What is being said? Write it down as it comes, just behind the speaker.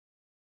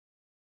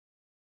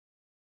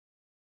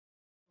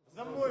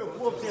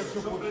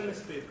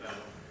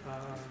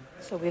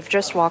So we've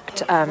just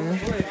walked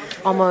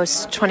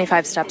almost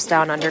 25 steps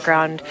down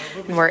underground,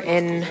 and we're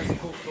in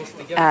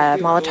a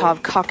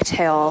Molotov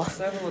cocktail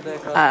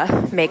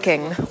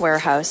making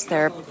warehouse.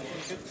 There are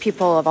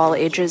people of all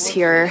ages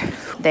here.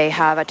 They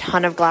have a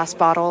ton of glass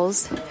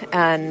bottles,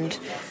 and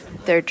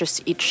they're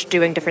just each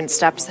doing different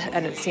steps,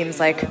 and it seems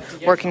like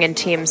working in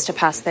teams to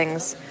pass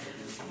things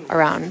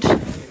around.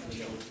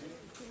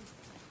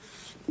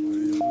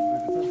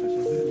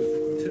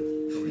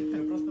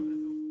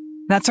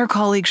 That's our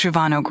colleague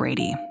Siobhan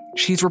O'Grady.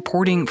 She's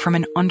reporting from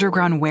an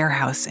underground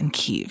warehouse in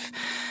Kyiv.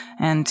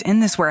 And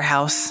in this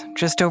warehouse,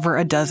 just over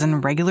a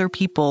dozen regular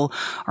people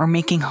are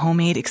making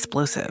homemade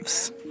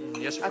explosives.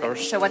 Yes, of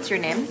course. So what's your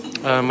name?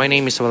 My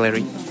name is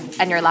Valery.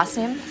 And your last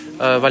name?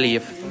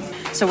 Valiev.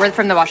 So we're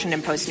from the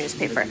Washington Post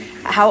newspaper.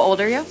 How old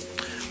are you?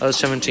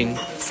 17.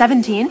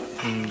 17?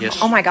 Yes.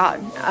 Oh my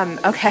God.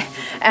 Okay.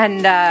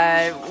 And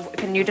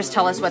can you just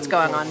tell us what's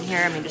going on here?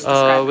 I mean, just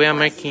describe. We are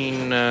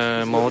making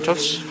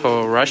Molotovs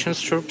for Russian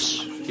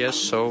troops. Yes,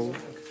 so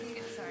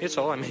it's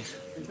all I mean.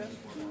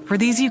 For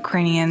these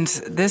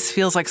Ukrainians, this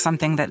feels like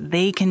something that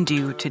they can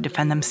do to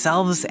defend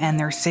themselves and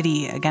their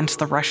city against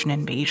the Russian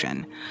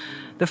invasion.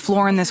 The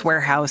floor in this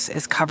warehouse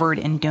is covered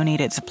in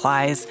donated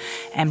supplies,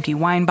 empty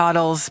wine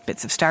bottles,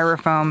 bits of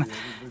styrofoam.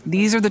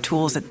 These are the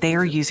tools that they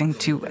are using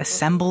to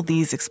assemble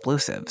these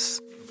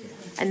explosives.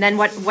 And then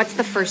what's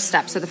the first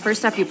step? So the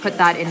first step, you put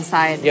that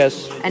inside.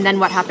 Yes. And then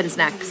what happens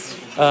next?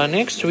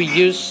 Next, we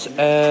use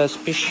a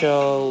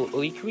special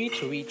liquid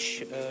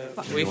which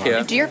we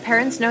here. Do your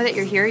parents know that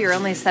you're here? You're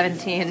only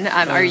 17.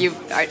 Are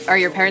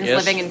your parents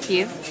yes. living in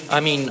Kyiv? I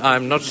mean,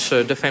 I'm not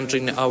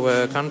defending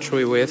our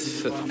country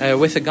with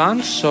a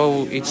gun,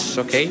 so it's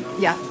okay.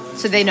 Yeah.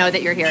 So they know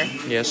that you're here?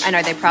 Yes. And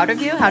are they proud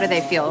of you? How do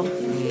they feel?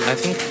 I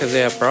think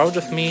they are proud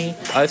of me.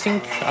 I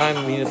think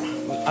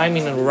I'm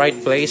in the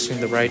right place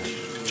in the right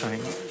time.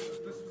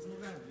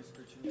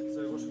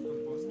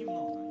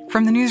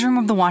 From the newsroom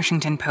of the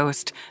Washington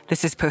Post,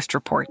 this is Post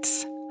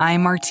Reports.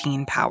 I'm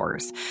Martine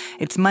Powers.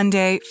 It's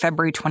Monday,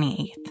 February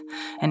 28th,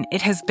 and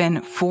it has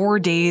been 4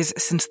 days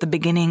since the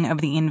beginning of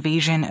the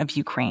invasion of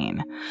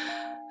Ukraine.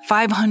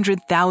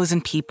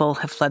 500,000 people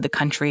have fled the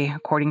country,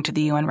 according to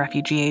the UN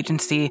Refugee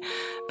Agency,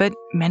 but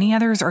many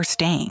others are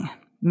staying.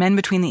 Men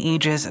between the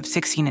ages of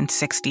 16 and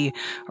 60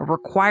 are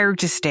required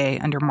to stay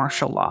under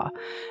martial law,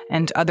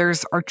 and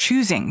others are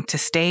choosing to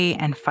stay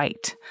and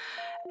fight.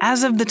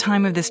 As of the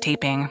time of this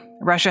taping,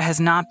 Russia has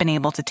not been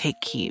able to take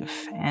Kyiv,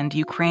 and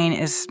Ukraine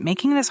is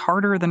making this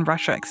harder than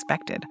Russia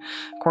expected,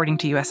 according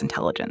to U.S.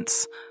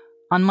 intelligence.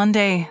 On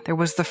Monday, there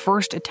was the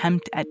first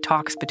attempt at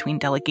talks between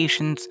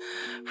delegations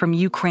from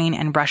Ukraine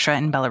and Russia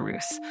and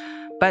Belarus,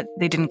 but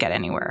they didn't get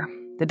anywhere.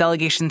 The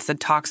delegation said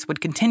talks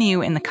would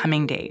continue in the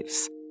coming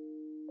days.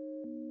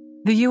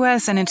 The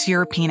U.S. and its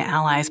European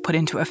allies put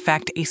into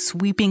effect a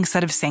sweeping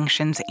set of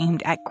sanctions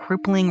aimed at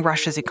crippling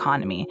Russia's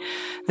economy.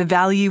 The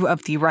value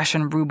of the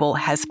Russian ruble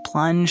has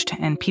plunged,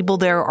 and people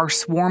there are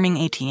swarming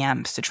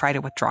ATMs to try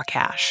to withdraw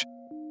cash.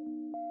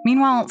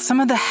 Meanwhile, some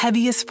of the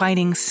heaviest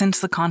fighting since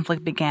the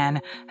conflict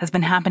began has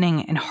been happening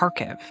in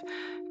Kharkiv.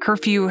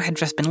 Curfew had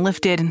just been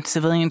lifted, and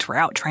civilians were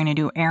out trying to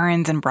do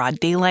errands in broad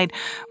daylight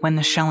when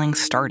the shelling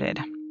started.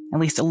 At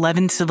least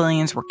 11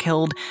 civilians were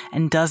killed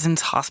and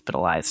dozens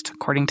hospitalized,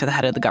 according to the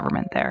head of the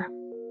government there.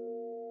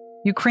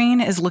 Ukraine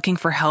is looking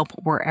for help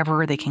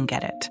wherever they can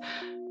get it.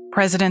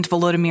 President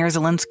Volodymyr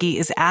Zelensky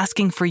is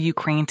asking for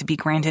Ukraine to be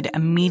granted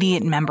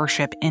immediate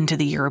membership into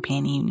the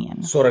European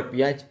Union.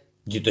 45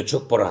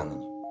 діточок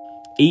поранені.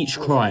 Each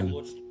crime,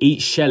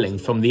 each shelling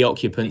from the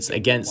occupants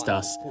against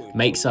us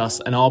makes us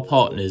and our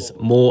partners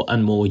more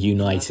and more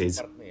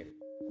united.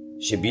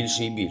 Ще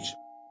більше і більше.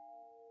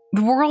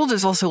 The world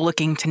is also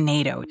looking to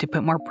NATO to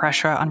put more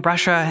pressure on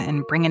Russia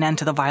and bring an end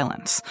to the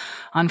violence.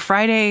 On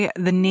Friday,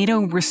 the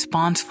NATO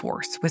response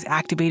force was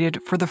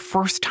activated for the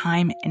first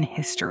time in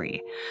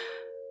history.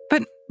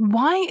 But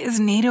why is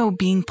NATO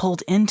being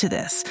pulled into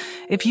this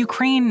if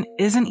Ukraine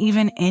isn't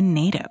even in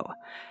NATO?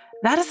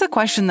 That is the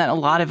question that a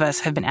lot of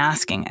us have been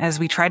asking as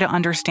we try to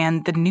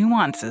understand the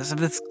nuances of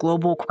this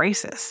global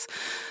crisis.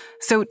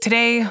 So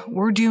today,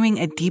 we're doing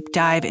a deep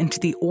dive into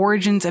the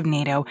origins of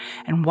NATO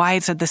and why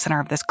it's at the center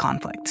of this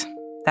conflict.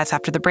 That's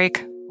after the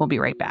break. We'll be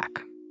right back.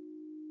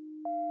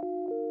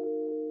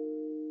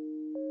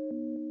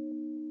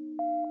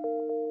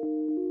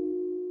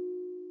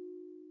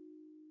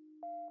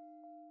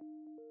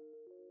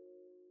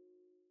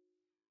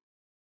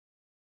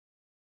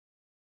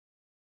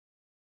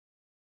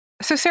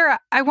 So Sarah,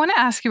 I want to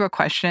ask you a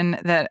question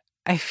that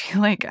I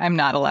feel like I'm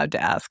not allowed to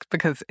ask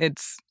because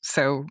it's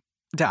so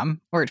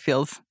dumb, or it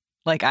feels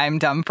like I'm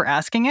dumb for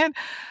asking it.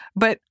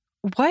 But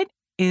what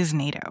is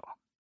NATO?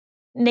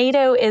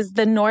 NATO is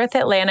the North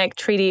Atlantic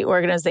Treaty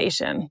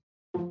Organization.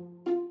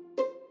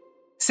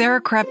 Sarah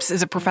Krebs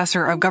is a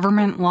professor of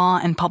government law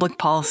and public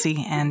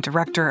policy and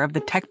director of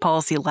the Tech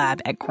Policy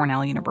Lab at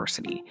Cornell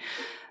University.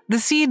 The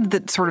seed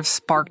that sort of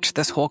sparked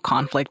this whole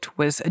conflict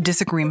was a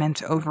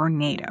disagreement over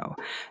NATO,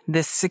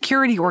 this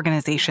security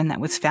organization that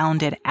was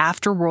founded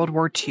after World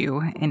War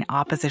II in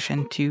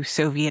opposition to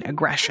Soviet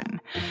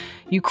aggression.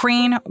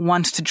 Ukraine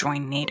wants to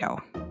join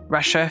NATO.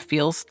 Russia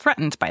feels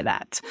threatened by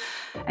that.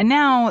 And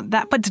now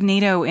that puts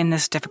NATO in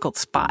this difficult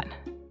spot.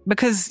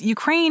 Because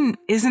Ukraine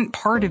isn't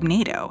part of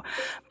NATO.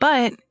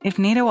 But if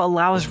NATO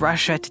allows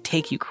Russia to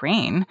take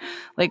Ukraine,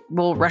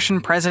 will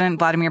Russian President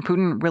Vladimir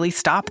Putin really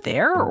stop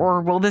there? Or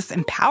will this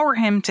empower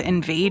him to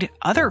invade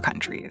other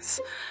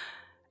countries?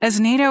 As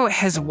NATO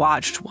has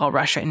watched while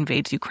Russia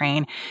invades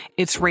Ukraine,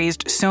 it's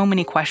raised so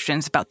many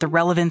questions about the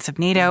relevance of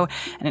NATO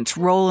and its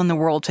role in the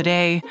world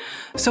today.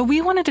 So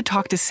we wanted to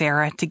talk to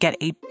Sarah to get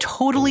a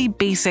totally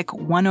basic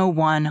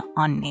 101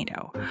 on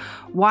NATO.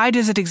 Why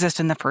does it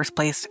exist in the first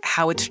place,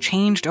 how it's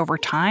changed over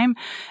time,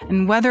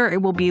 and whether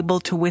it will be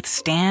able to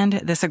withstand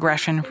this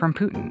aggression from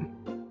Putin.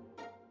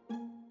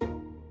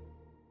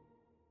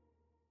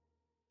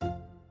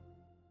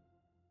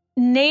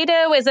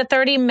 NATO is a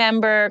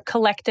 30-member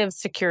collective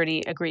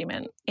security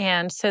agreement.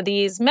 And so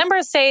these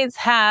member states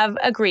have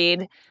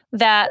agreed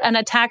that an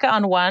attack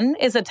on one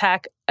is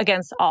attack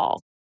against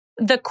all.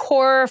 The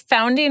core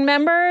founding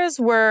members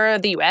were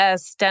the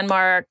US,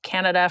 Denmark,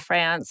 Canada,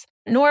 France,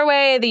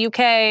 Norway, the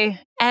UK,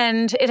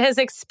 and it has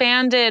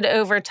expanded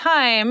over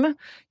time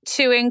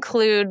to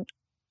include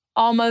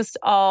almost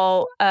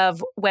all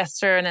of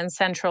Western and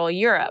Central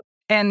Europe.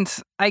 And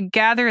I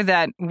gather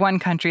that one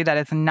country that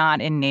is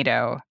not in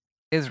NATO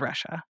is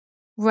Russia.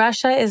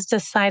 Russia is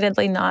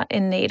decidedly not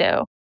in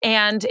NATO.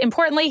 And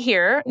importantly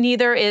here,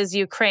 neither is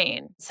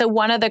Ukraine. So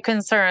one of the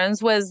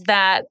concerns was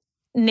that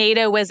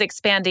NATO was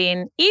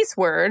expanding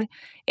eastward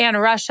and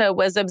Russia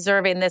was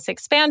observing this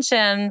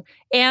expansion.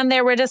 And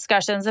there were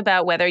discussions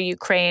about whether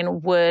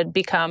Ukraine would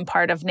become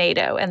part of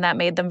NATO. And that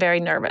made them very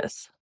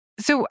nervous.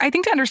 So I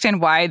think to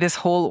understand why this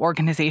whole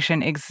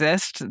organization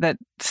exists, that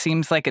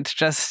seems like it's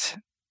just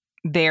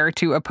there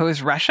to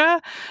oppose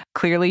Russia.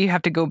 Clearly, you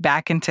have to go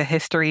back into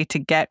history to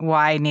get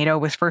why NATO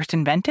was first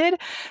invented.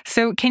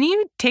 So can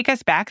you take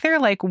us back there?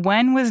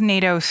 When was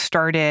NATO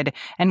started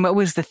and what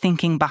was the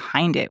thinking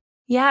behind it?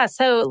 Yeah,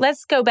 so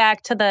let's go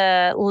back to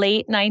the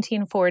late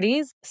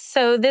 1940s.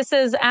 So this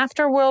is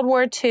after World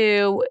War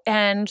II,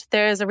 and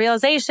there's a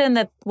realization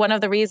that one of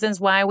the reasons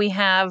why we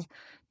have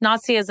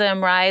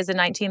Nazism rise in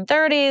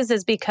 1930s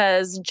is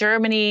because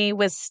Germany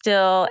was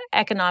still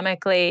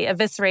economically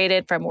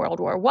eviscerated from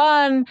World War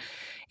I.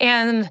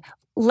 And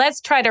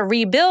let's try to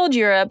rebuild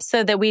Europe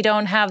so that we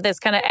don't have this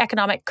kind of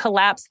economic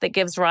collapse that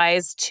gives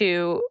rise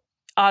to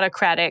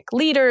autocratic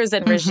leaders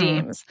and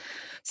regimes.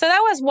 So that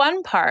was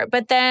one part.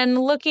 But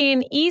then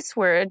looking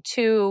eastward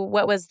to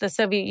what was the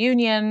Soviet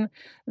Union,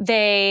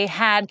 they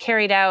had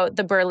carried out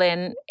the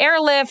Berlin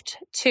airlift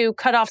to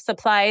cut off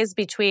supplies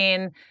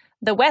between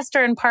the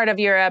western part of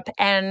Europe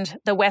and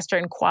the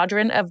western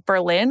quadrant of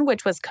Berlin,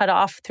 which was cut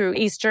off through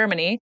East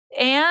Germany.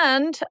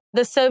 And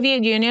the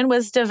Soviet Union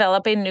was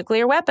developing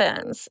nuclear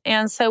weapons.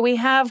 And so we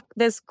have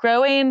this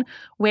growing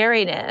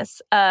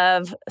wariness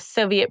of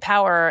Soviet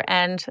power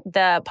and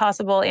the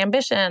possible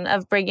ambition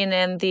of bringing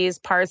in these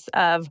parts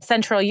of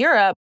Central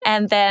Europe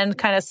and then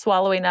kind of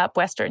swallowing up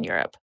Western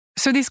Europe.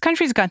 So these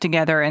countries got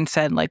together and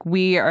said,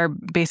 we are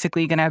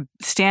basically going to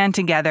stand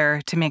together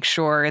to make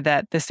sure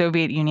that the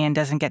Soviet Union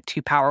doesn't get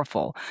too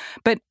powerful.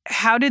 But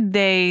how did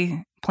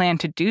they plan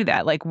to do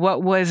that?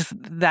 What was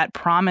that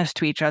promise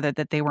to each other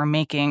that they were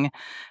making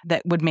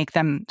that would make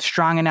them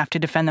strong enough to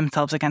defend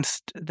themselves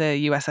against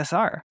the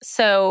USSR?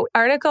 So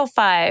Article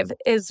 5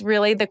 is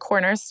really the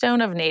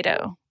cornerstone of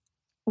NATO,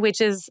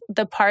 which is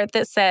the part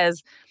that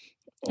says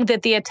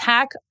that the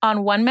attack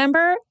on one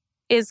member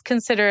is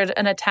considered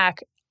an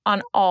attack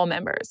on all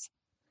members.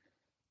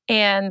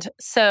 And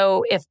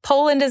so if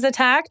Poland is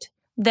attacked,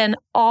 then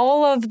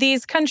all of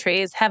these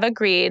countries have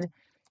agreed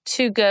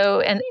to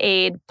go and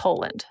aid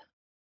Poland.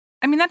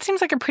 I mean, that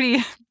seems like a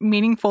pretty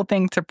meaningful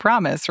thing to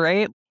promise,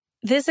 right?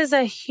 This is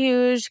a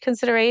huge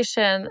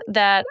consideration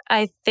that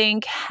I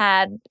think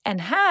had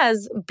and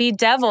has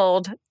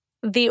bedeviled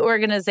the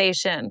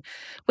organization,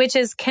 which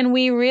is, can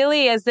we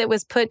really, as it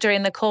was put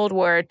during the Cold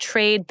War,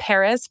 trade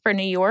Paris for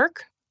New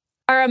York?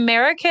 Are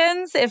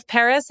Americans, if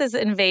Paris is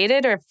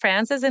invaded or if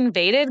France is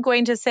invaded,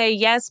 going to say,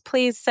 yes,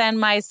 please send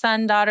my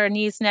son, daughter,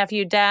 niece,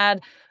 nephew, dad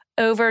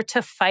over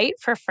to fight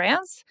for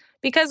France?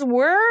 Because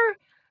we're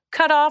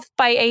cut off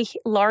by a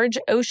large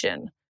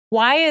ocean.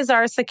 Why is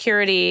our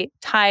security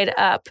tied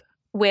up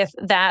with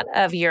that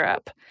of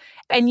Europe?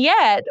 And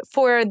yet,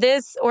 for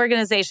this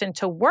organization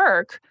to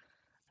work,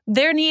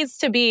 there needs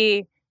to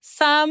be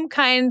some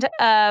kind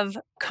of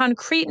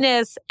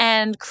concreteness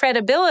and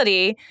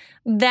credibility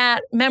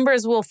that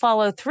members will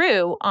follow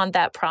through on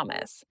that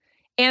promise.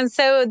 And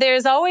so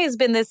there's always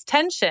been this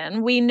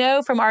tension. We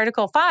know from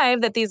Article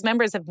 5 that these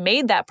members have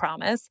made that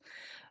promise.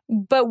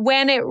 But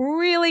when it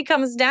really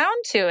comes down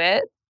to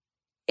it,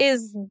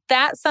 is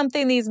that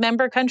something these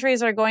member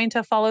countries are going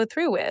to follow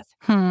through with?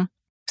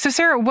 So,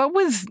 Sarah, what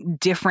was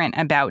different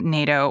about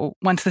NATO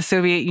once the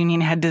Soviet Union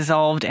had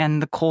dissolved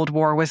and the Cold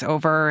War was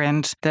over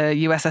and the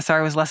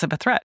USSR was less of a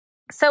threat?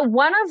 So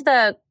one of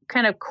the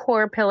kind of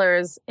core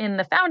pillars in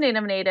the founding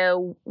of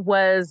NATO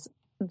was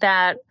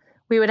that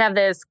we would have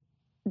this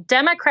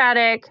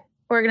democratic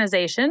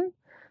organization,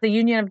 the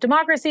Union of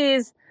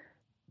Democracies,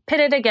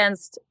 pitted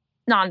against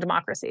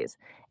non-democracies.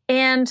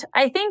 And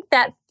I think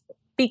that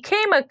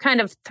became a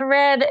kind of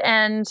thread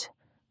and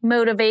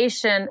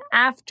motivation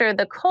after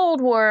the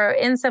Cold War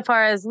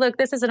insofar as, look,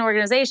 this is an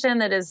organization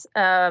that is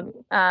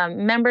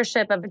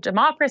membership of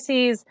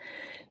democracies,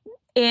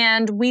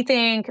 and we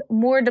think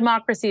more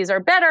democracies are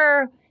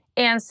better.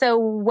 And so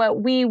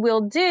what we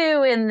will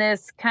do in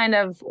this kind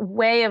of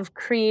way of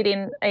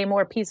creating a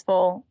more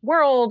peaceful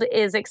world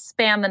is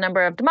expand the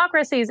number of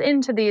democracies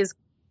into these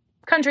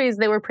countries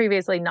that were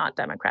previously not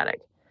democratic.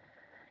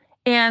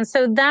 And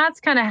so that's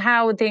kind of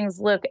how things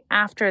look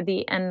after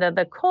the end of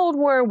the Cold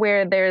War,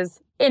 where there's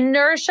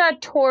inertia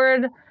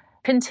toward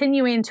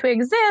continuing to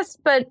exist,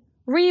 but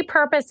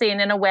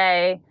repurposing in a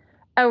way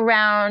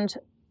around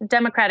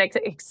democratic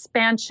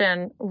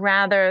expansion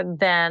rather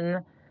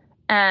than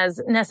as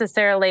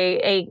necessarily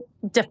a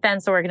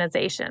defense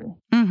organization.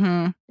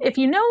 Mm-hmm. If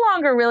you no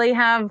longer really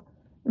have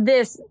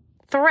this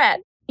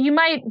threat, you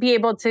might be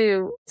able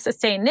to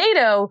sustain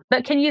NATO,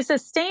 but can you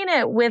sustain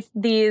it with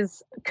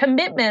these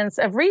commitments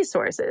of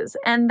resources?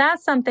 And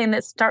that's something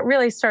that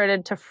really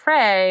started to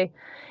fray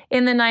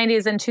in the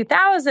 90s and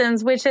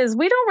 2000s, which is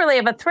we don't really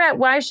have a threat.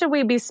 Why should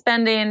we be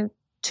spending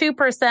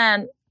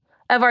 2%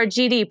 of our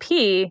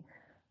GDP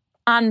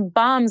on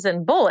bombs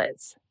and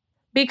bullets?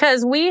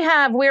 Because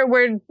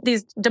we're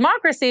these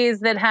democracies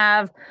that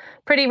have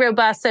pretty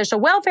robust social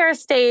welfare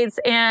states,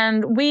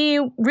 and we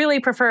really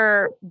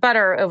prefer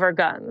butter over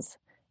guns.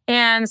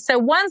 And so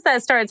once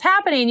that starts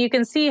happening, you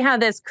can see how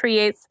this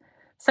creates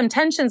some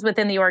tensions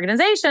within the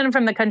organization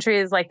from the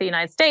countries like the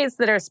United States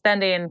that are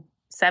spending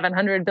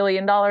 $700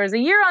 billion a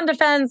year on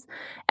defense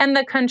and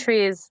the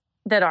countries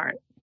that aren't.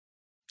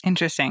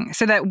 Interesting.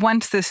 So that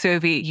once the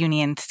Soviet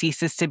Union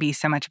ceases to be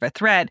so much of a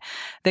threat,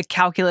 the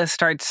calculus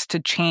starts to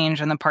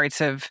change on the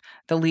parts of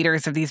the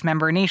leaders of these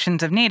member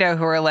nations of NATO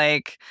who are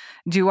like,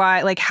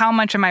 how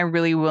much am I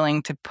really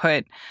willing to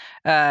put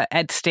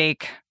at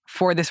stake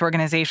for this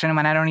organization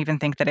when I don't even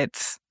think that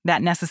it's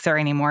that necessary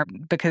anymore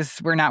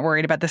because we're not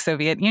worried about the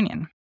Soviet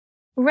Union?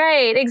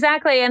 Right,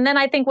 exactly. And then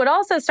I think what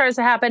also starts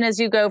to happen as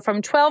you go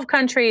from 12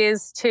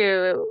 countries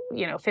to,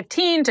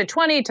 15 to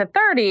 20 to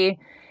 30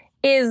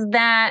 is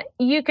that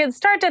you could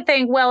start to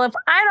think, well, if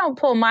I don't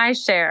pull my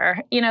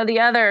share, the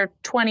other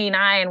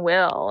 29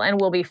 will, and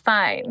we'll be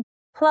fine.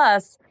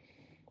 Plus,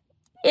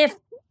 if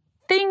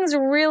things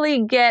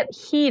really get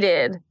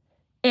heated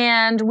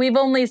and we've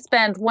only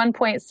spent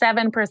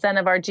 1.7%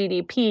 of our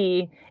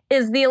GDP,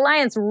 is the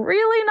alliance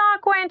really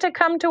not going to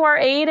come to our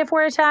aid if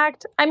we're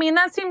attacked? I mean,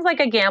 that seems like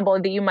a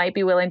gamble that you might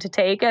be willing to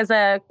take as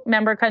a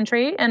member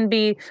country and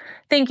be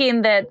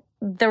thinking that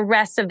the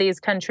rest of these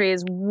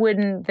countries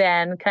wouldn't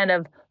then kind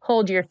of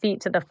hold your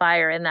feet to the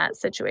fire in that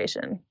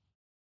situation.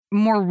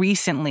 More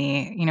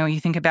recently, you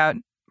think about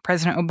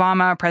President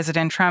Obama,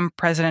 President Trump,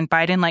 President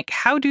Biden,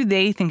 how do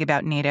they think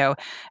about NATO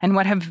and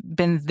what have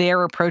been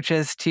their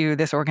approaches to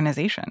this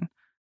organization?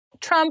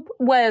 Trump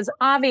was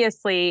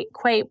obviously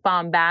quite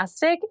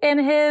bombastic in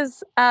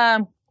his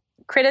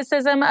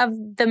criticism of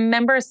the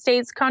member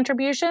states'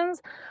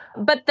 contributions.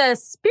 But the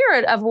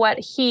spirit of what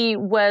he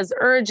was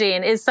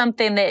urging is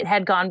something that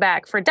had gone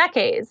back for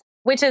decades,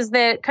 which is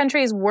that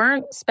countries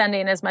weren't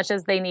spending as much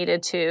as they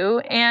needed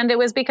to. And it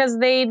was because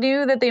they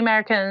knew that the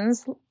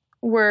Americans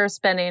were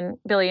spending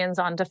billions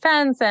on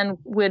defense and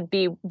would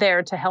be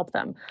there to help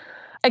them.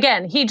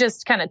 Again, he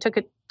just kind of took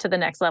it to the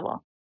next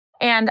level.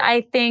 And I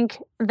think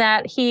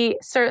that he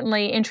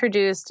certainly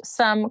introduced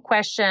some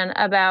question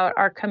about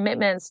our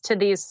commitments to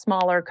these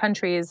smaller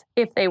countries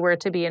if they were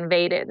to be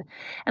invaded.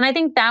 And I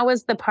think that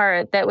was the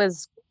part that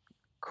was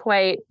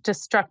quite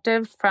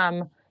destructive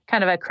from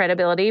kind of a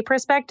credibility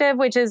perspective,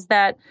 which is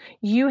that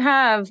you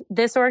have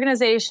this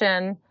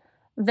organization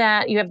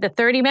that you have the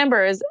 30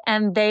 members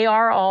and they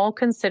are all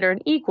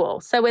considered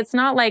equal. So it's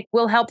not like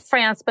we'll help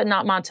France, but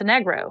not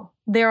Montenegro.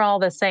 They're all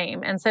the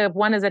same. And so if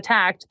one is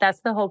attacked, that's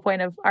the whole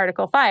point of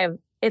Article 5.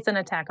 It's an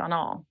attack on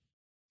all.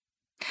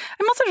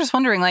 I'm also just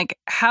wondering,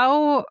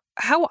 how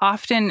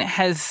often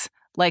has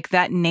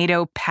that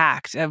NATO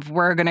pact of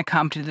we're going to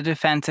come to the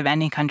defense of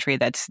any country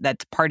that's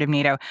part of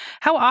NATO,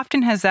 how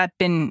often has that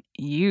been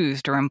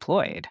used or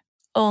employed?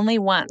 Only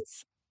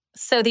once.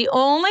 So the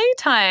only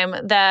time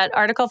that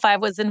Article 5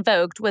 was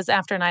invoked was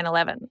after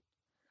 9/11,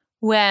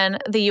 when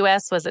the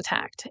U.S. was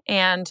attacked.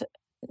 And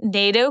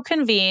NATO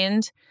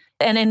convened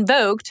and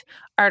invoked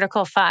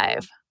Article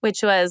 5,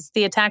 which was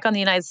the attack on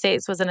the United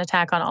States was an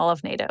attack on all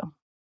of NATO.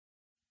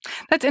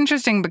 That's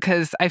interesting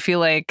because I feel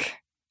like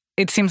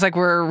it seems like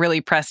we're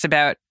really pressed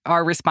about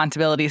our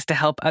responsibilities to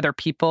help other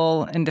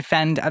people and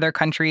defend other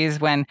countries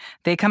when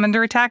they come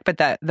under attack, but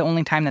that the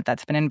only time that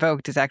that's been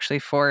invoked is actually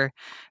for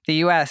the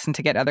U.S. and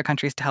to get other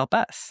countries to help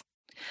us.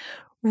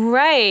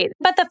 Right.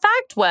 But the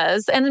fact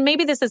was, and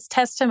maybe this is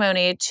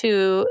testimony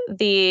to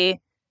the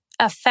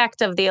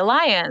effect of the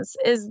alliance,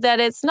 is that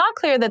it's not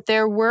clear that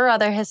there were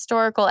other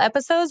historical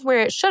episodes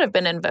where it should have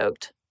been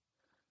invoked.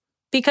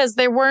 because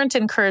there weren't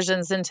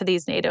incursions into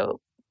these NATO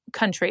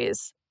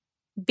countries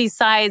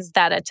besides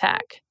that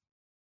attack.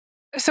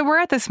 So we're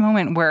at this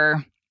moment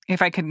where,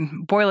 if I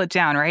could boil it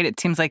down, right, it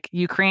seems like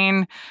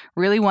Ukraine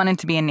really wanted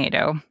to be in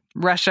NATO.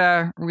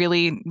 Russia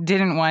really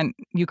didn't want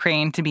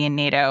Ukraine to be in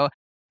NATO.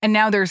 And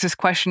now there's this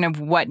question of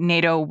what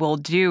NATO will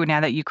do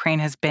now that Ukraine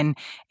has been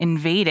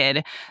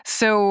invaded.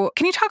 So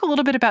can you talk a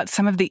little bit about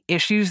some of the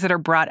issues that are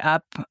brought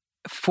up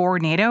for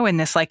NATO and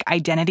this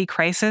identity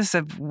crisis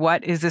of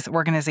what is this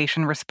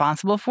organization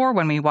responsible for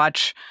when we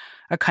watch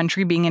a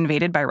country being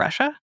invaded by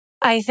Russia?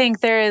 I think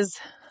there is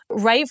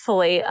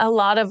rightfully a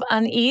lot of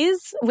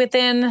unease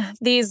within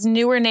these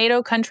newer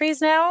NATO countries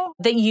now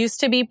that used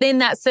to be in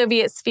that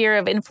Soviet sphere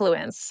of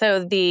influence.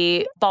 So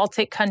the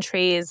Baltic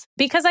countries,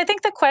 because I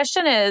think the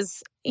question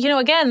is,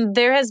 again,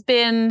 there has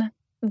been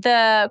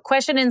the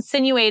question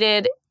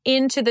insinuated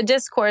into the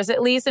discourse,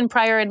 at least in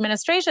prior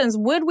administrations,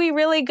 would we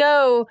really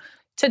go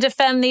to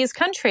defend these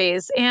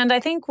countries? And I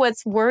think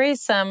what's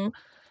worrisome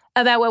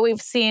about what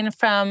we've seen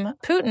from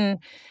Putin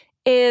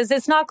is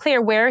it's not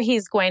clear where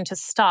he's going to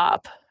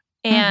stop.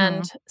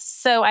 And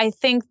so I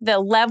think the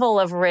level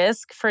of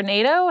risk for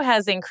NATO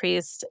has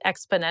increased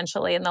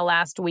exponentially in the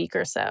last week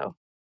or so.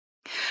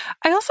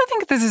 I also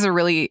think this is a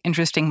really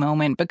interesting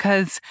moment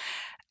because,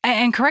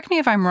 and correct me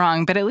if I'm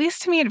wrong, but at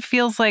least to me it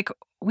feels like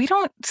we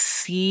don't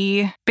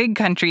see big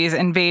countries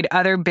invade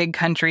other big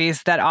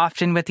countries that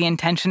often with the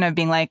intention of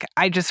being like,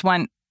 I just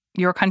want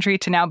your country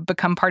to now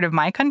become part of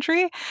my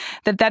country.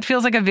 That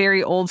feels like a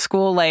very old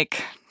school,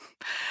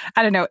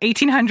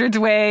 1800s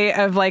way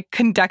of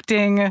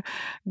conducting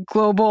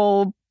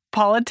global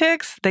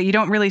politics that you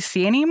don't really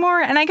see anymore.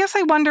 And I guess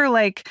I wonder,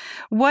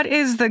 what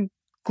is the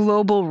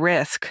global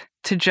risk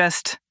to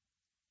just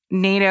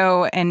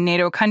NATO and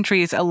NATO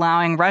countries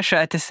allowing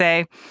Russia to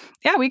say,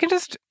 yeah, we can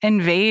just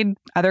invade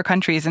other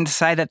countries and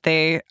decide that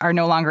they are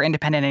no longer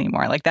independent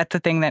anymore. That's a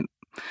thing that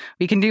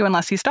we can do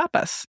unless you stop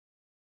us.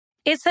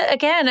 It's,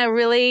 again, a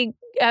really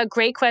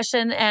great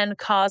question and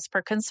cause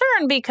for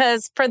concern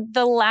because for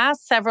the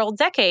last several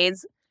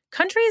decades,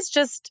 countries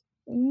just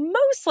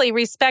mostly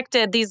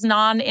respected these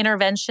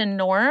non-intervention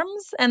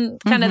norms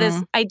and kind of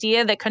this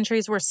idea that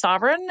countries were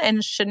sovereign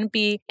and shouldn't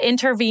be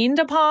intervened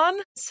upon.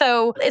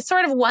 So it's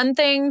sort of one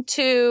thing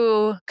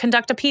to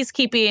conduct a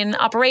peacekeeping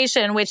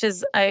operation, which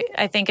is,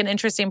 I think, an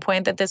interesting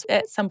point that this,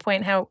 at some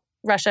point, how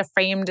Russia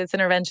framed its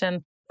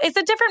intervention. It's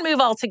a different move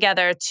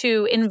altogether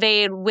to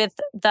invade with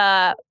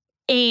the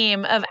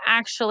aim of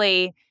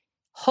actually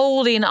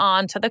holding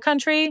on to the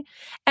country.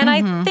 And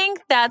I think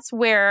that's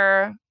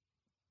where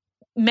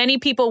many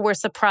people were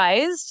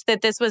surprised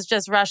that this was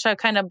just Russia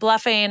kind of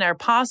bluffing or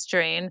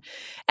posturing.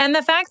 And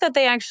the fact that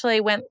they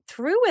actually went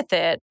through with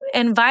it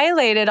and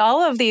violated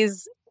all of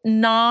these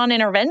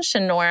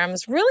non-intervention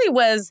norms really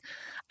was,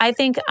 I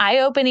think,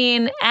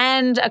 eye-opening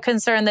and a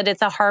concern that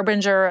it's a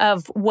harbinger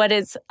of what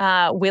it's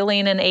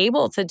willing and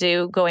able to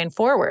do going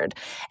forward.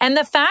 And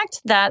the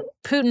fact that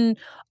Putin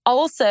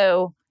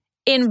also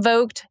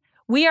invoked,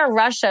 we are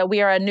Russia,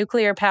 we are a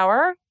nuclear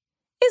power,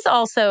 is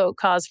also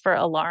cause for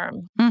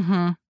alarm.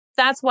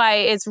 That's why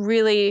it's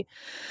really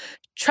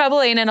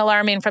troubling and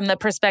alarming from the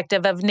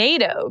perspective of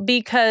NATO,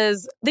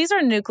 because these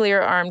are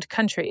nuclear-armed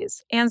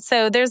countries. And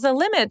so there's a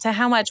limit to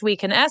how much we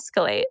can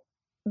escalate.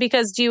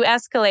 Because do you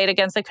escalate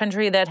against a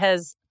country that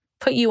has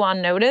put you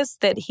on notice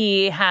that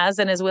he has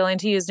and is willing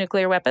to use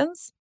nuclear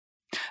weapons?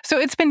 So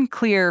it's been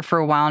clear for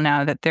a while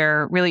now that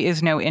there really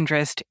is no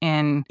interest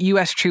in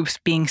U.S. troops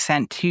being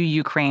sent to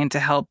Ukraine to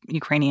help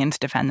Ukrainians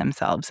defend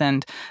themselves.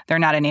 And they're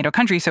not a NATO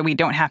country, so we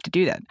don't have to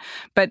do that.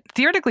 But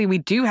theoretically, we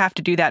do have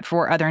to do that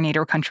for other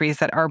NATO countries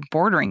that are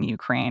bordering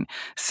Ukraine.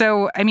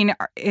 So, I mean,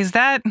 is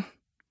that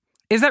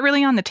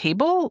really on the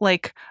table?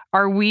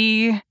 Are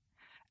we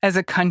as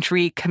a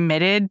country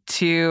committed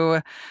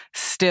to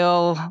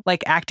still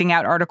acting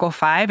out Article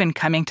 5 and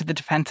coming to the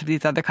defense of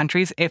these other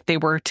countries if they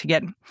were to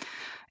get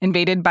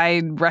invaded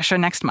by Russia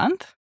next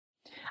month?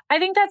 I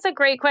think that's a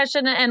great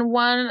question, and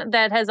one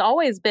that has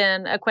always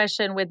been a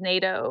question with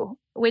NATO,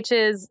 which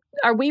is,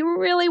 are we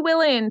really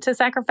willing to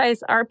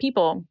sacrifice our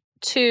people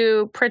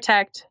to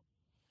protect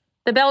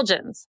the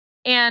Belgians?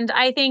 And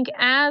I think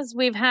as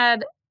we've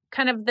had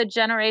kind of the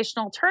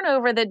generational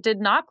turnover that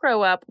did not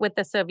grow up with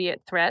the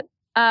Soviet threat,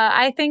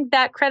 I think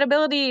that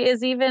credibility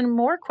is even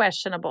more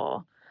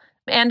questionable.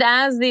 And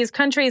as these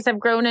countries have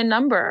grown in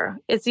number,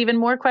 it's even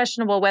more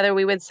questionable whether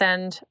we would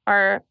send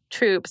our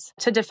troops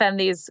to defend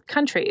these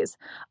countries.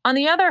 On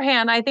the other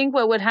hand, I think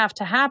what would have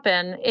to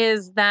happen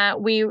is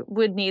that we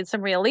would need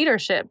some real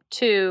leadership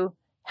to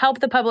help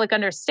the public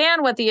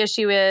understand what the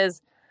issue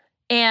is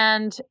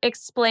and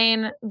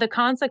explain the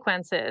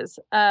consequences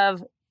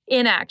of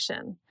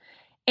inaction.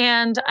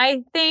 And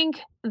I think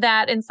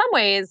that in some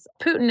ways,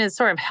 Putin is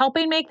sort of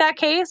helping make that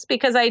case,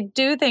 because I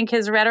do think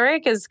his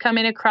rhetoric is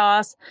coming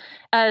across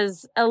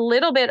as a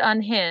little bit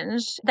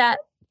unhinged. That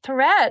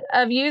threat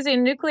of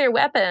using nuclear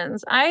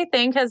weapons, I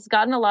think, has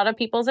gotten a lot of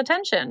people's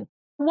attention.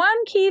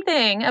 One key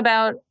thing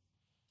about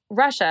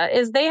Russia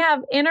is they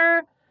have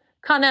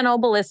intercontinental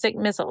ballistic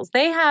missiles.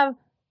 They have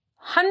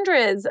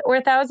hundreds or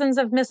thousands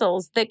of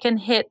missiles that can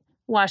hit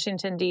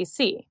Washington,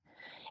 D.C.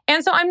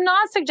 And so I'm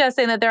not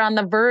suggesting that they're on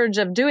the verge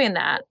of doing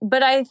that,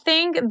 but I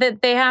think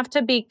that they have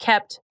to be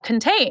kept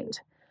contained.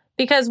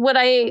 Because what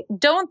I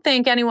don't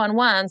think anyone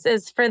wants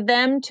is for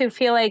them to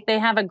feel like they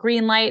have a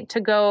green light to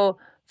go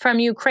from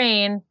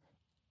Ukraine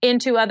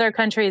into other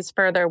countries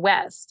further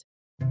west.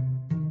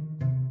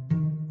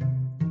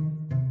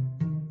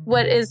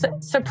 What is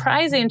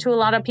surprising to a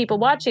lot of people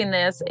watching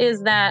this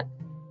is that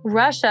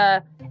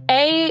Russia,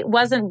 A,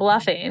 wasn't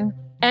bluffing,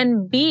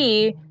 and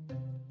B,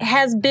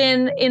 has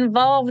been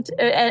involved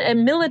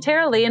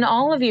militarily in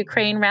all of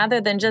Ukraine rather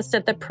than just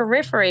at the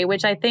periphery,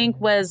 which I think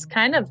was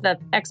kind of the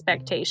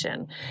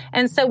expectation.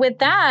 And so with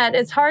that,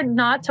 it's hard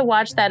not to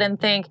watch that and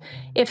think,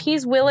 if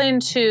he's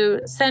willing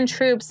to send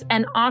troops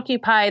and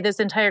occupy this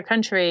entire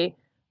country,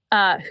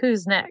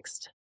 who's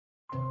next?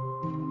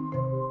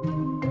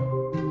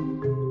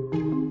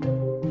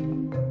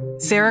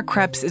 Sarah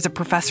Krebs is a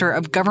professor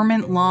of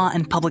government law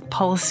and public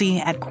policy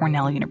at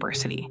Cornell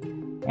University.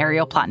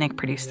 Ariel Plotnick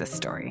produced this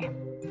story.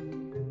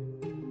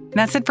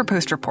 That's it for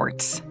Post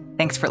Reports.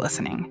 Thanks for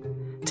listening.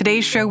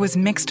 Today's show was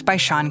mixed by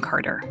Sean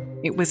Carter.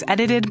 It was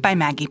edited by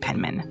Maggie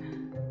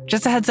Penman.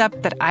 Just a heads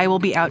up that I will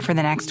be out for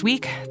the next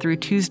week through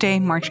Tuesday,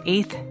 March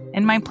 8th.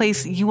 In my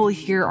place, you will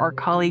hear our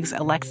colleagues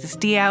Alexis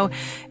Diao,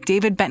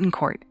 David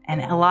Betancourt, and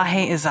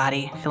Elahe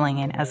Izadi filling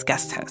in as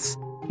guest hosts.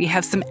 We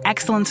have some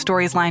excellent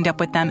stories lined up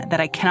with them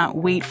that I cannot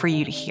wait for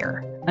you to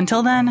hear.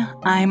 Until then,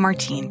 I'm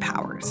Martine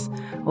Powers.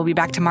 We'll be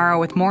back tomorrow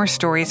with more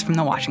stories from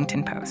the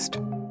Washington Post.